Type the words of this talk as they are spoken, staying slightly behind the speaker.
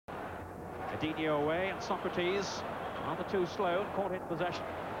Estadio away, and Socrates rather too slow, caught in possession.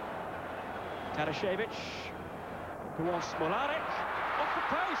 Tadashevich towards Smolarek, off the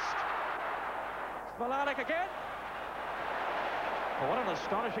post. Smolarek again. Oh, what an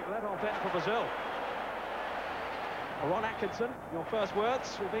astonishing let-off end for Brazil. Ron Atkinson, your first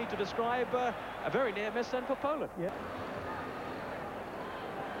words will be to describe a very near miss then for Poland. Yeah.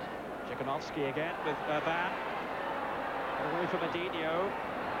 Jekanovski again with Urban. Away from Adinho.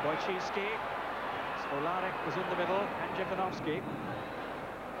 Wojcicki. Smolarek was in the middle, and Jekanovski.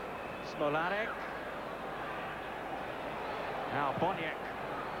 Smolarek. Now Boniek.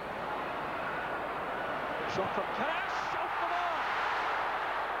 Shot from Karash, off the mark.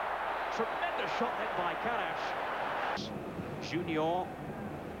 Tremendous shot then by Karash. Junior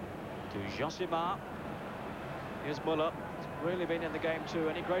to Josimar. Here's Muller. He's really been in the game to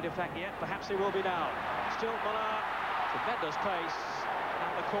any great effect yet. Perhaps he will be now. Still Muller. Tremendous pace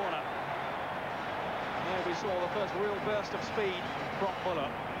down the corner. And there we saw the first real burst of speed from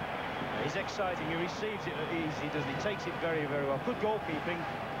Muller. He's exciting. He receives it easy, doesn't he? Takes it very, very well. Good goalkeeping.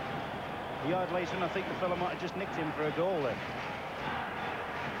 A yard later, and I think the fellow might have just nicked him for a goal then.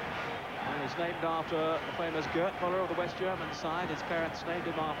 And he's named after the famous Gerd Muller of the West German side. His parents named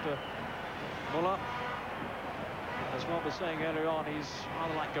him after Muller. As Rob was saying earlier on, he's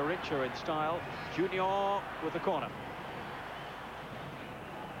rather like Garincha in style. Junior with the corner.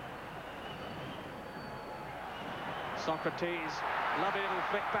 Socrates, lovely little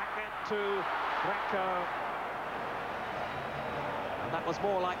flick back into Branco. And that was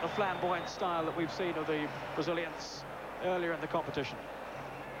more like the flamboyant style that we've seen of the Brazilians earlier in the competition.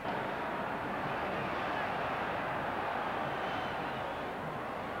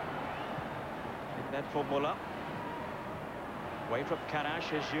 Then for Muller. Away from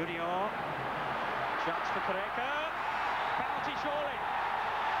Karash is Junior. Chance for Careca. Penalty surely.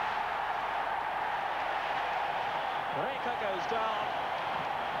 Careca goes down.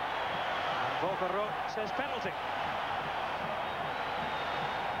 And Volker says penalty.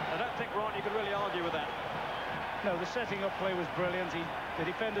 I don't think, Ron, you could really argue with that. No, the setting up play was brilliant. The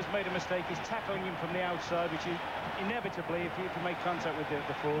defender's made a mistake. He's tackling him from the outside, which is inevitably, if you make contact with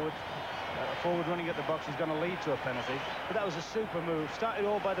the forward, forward running at the box is going to lead to a penalty. But that was a super move. Started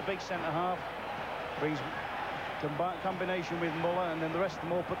all by the big centre-half. Brings combination with Muller, and then the rest of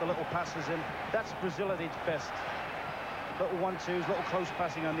them all put the little passes in. That's Brazil at its best. Little 1-2s, little close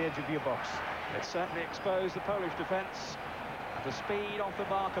passing on the edge of your box. It certainly exposed the Polish defence. And the speed off the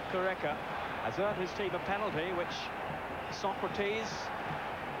mark of Careca has earned his team a penalty, which Socrates,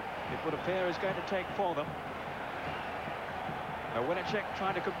 it would appear, is going to take for them. Winacek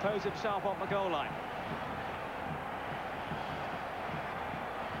trying to compose himself on the goal line.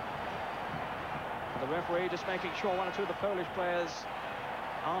 And the referee just making sure one or two of the Polish players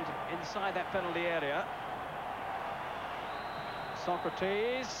aren't inside that penalty area.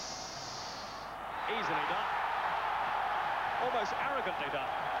 Socrates, easily done. Almost arrogantly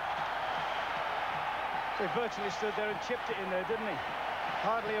done. He virtually stood there and chipped it in there, didn't he?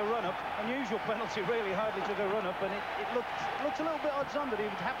 Hardly a run-up. Unusual penalty, really. Hardly took a run-up, and it looked a little bit odds-on that he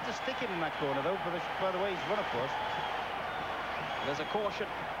would have to stick it in that corner, though, by the way his run-up was. There's a caution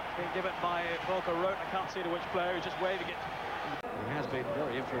being given by Volker. I can't see to which player. He's just waving it. He has been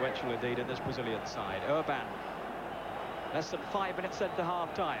very influential indeed in this Brazilian side. Urban. Less than 5 minutes into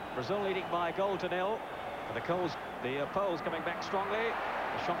half-time. Brazil leading by a goal to nil. And the Poles coming back strongly.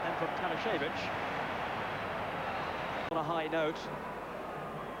 A shot then from Tadashevich. On a high note.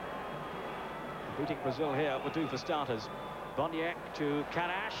 Beating Brazil here will do for starters. Boniek to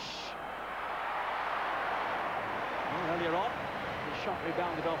Karash. Well, earlier on, the shot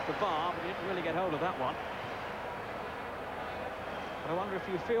rebounded off the bar, but he didn't really get hold of that one. But I wonder if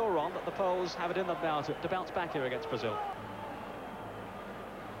you feel, Ron, that the Poles have it in them now to bounce back here against Brazil.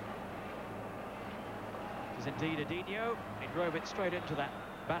 It is indeed Adinho. He drove it straight into that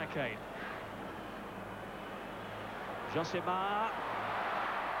barricade. Josimar.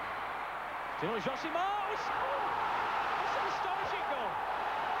 Still Josimar. It's an astonishing goal.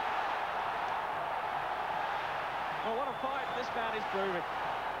 Well, what a fight this man is proving.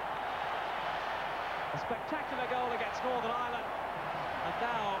 A spectacular goal against Northern Ireland. And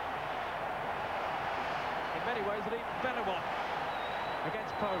now, in many ways, an even better one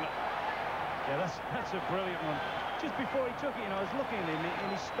against Poland. Yeah, that's a brilliant one. Just before he took it, I was looking at him in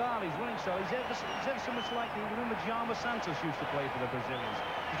his style, his running style. He's ever so much like the remember Jaume Santos used to play for the Brazilians.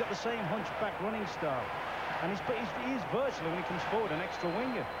 He's got the same hunchback running style, and he is virtually, when he comes forward, an extra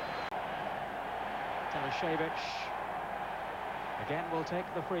winger. Tadashevich again will take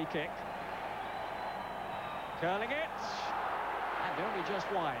the free kick. Curling it, and only just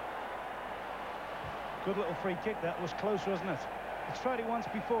wide. Good little free kick. That was close, wasn't it? He's tried it once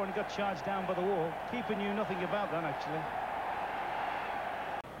before and he got charged down by the wall. Keeper knew nothing about that, actually.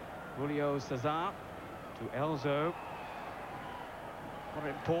 Julio Cesar to Elzo. What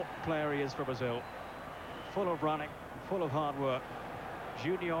an important player he is for Brazil. Full of running, full of hard work.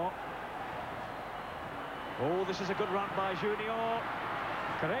 Junior. Oh, this is a good run by Junior.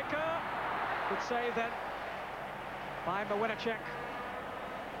 Careca. Good save then by Mawinacek,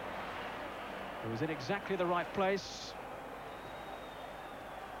 who was in exactly the right place.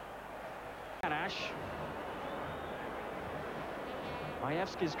 Kanash.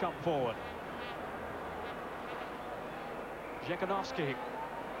 Majewski's come forward. Zhekanovsky.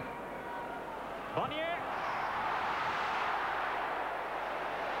 Bonnier.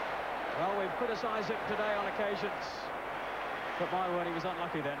 Well, we've criticised him today on occasions, but my word, he was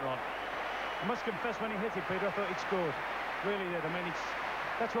unlucky then, Ron. I must confess, when he hit it, Peter, I thought he'd scored. Really did. I mean,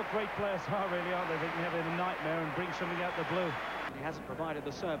 that's what great players are, really, aren't they? They can have a nightmare and bring something out the blue. He hasn't provided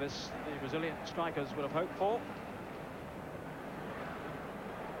the service the Brazilian strikers would have hoped for.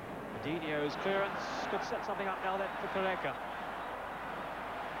 Adinho's clearance could set something up now then for Careca.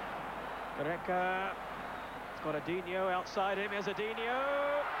 Careca has got Adinho outside him. Here's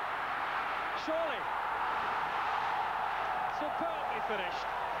Adinho. Surely. Superbly finished.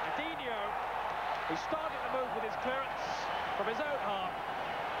 Adinho, who started to move with his clearance from his own half,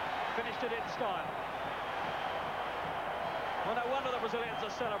 finished it in style. Well, no wonder the Brazilians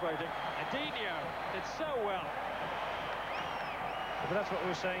are celebrating. Adinho did so well. But that's what we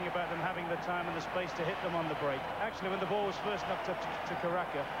were saying about them having the time and the space to hit them on the break. Actually, when the ball was first knocked up to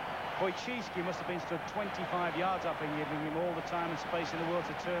Careca, Wojciechowski must have been stood 25 yards up and giving him all the time and space in the world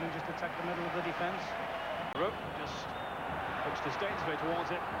to turn and just attack the middle of the defence. Just looks disdainfully towards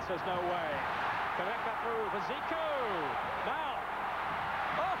it, says no way. Careca through for Zico. Now.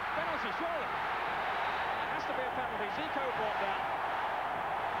 Oh, penalty, surely. It has to be a penalty. Zico brought down.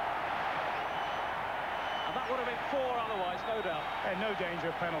 And that would have been 4 otherwise, no doubt. And no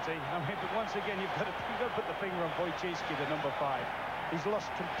danger of penalty. I mean, but once again, you've got to put the finger on Wojciechowski, the number 5. He's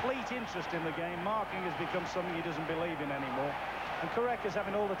lost complete interest in the game. Marking has become something he doesn't believe in anymore. And Careca's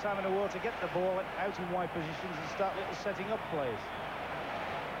having all the time in the world to get the ball out in wide positions and start little setting up plays.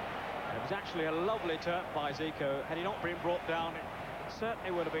 It was actually a lovely turn by Zico. Had he not been brought down, it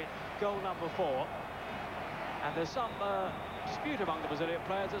certainly would have been goal number 4. And there's some dispute among the Brazilian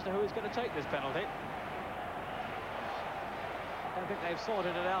players as to who is going to take this penalty. I don't think they've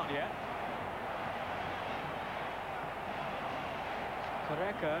sorted it out yet.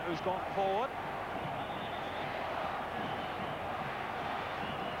 Careca, who's gone forward.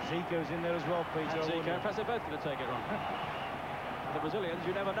 Zico's in there as well, Peter. And Zico, perhaps they're both going to take it wrong. The Brazilians,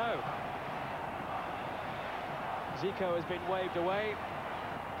 you never know. Zico has been waved away.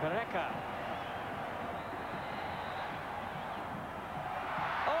 Careca.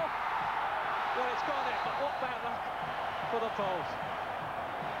 Oh! Well, it's gone in, but what bad luck for the post.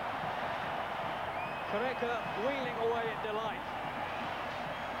 Careca wheeling away in delight.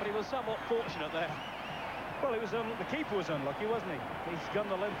 But he was somewhat fortunate there. Well, the keeper was unlucky, wasn't he? He's gone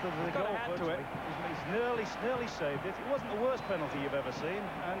the length of the goal. He's nearly saved it. It wasn't the worst penalty you've ever seen,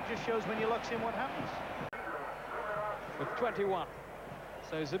 and it just shows when you lock in what happens. With 21.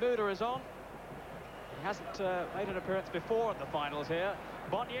 So Zamuda is on. He hasn't made an appearance before at the finals here.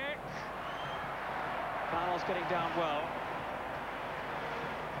 Bonnier. Carlos getting down well.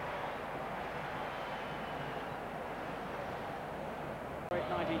 Great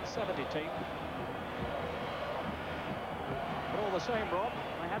 1970 team. But all the same, Rob,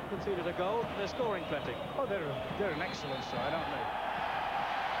 they haven't conceded a goal. They're scoring plenty. Oh, they're an excellent side, aren't they?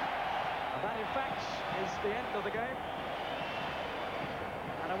 And that, in fact, is the end of the game.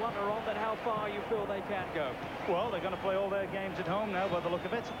 And I wonder, Ron, then how far you feel they can go. Well, they're going to play all their games at home now, by the look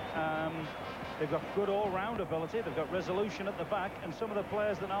of it. They've got good all-round ability. They've got resolution at the back, and some of the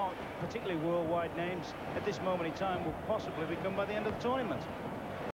players that aren't particularly worldwide names at this moment in time will possibly become by the end of the tournament.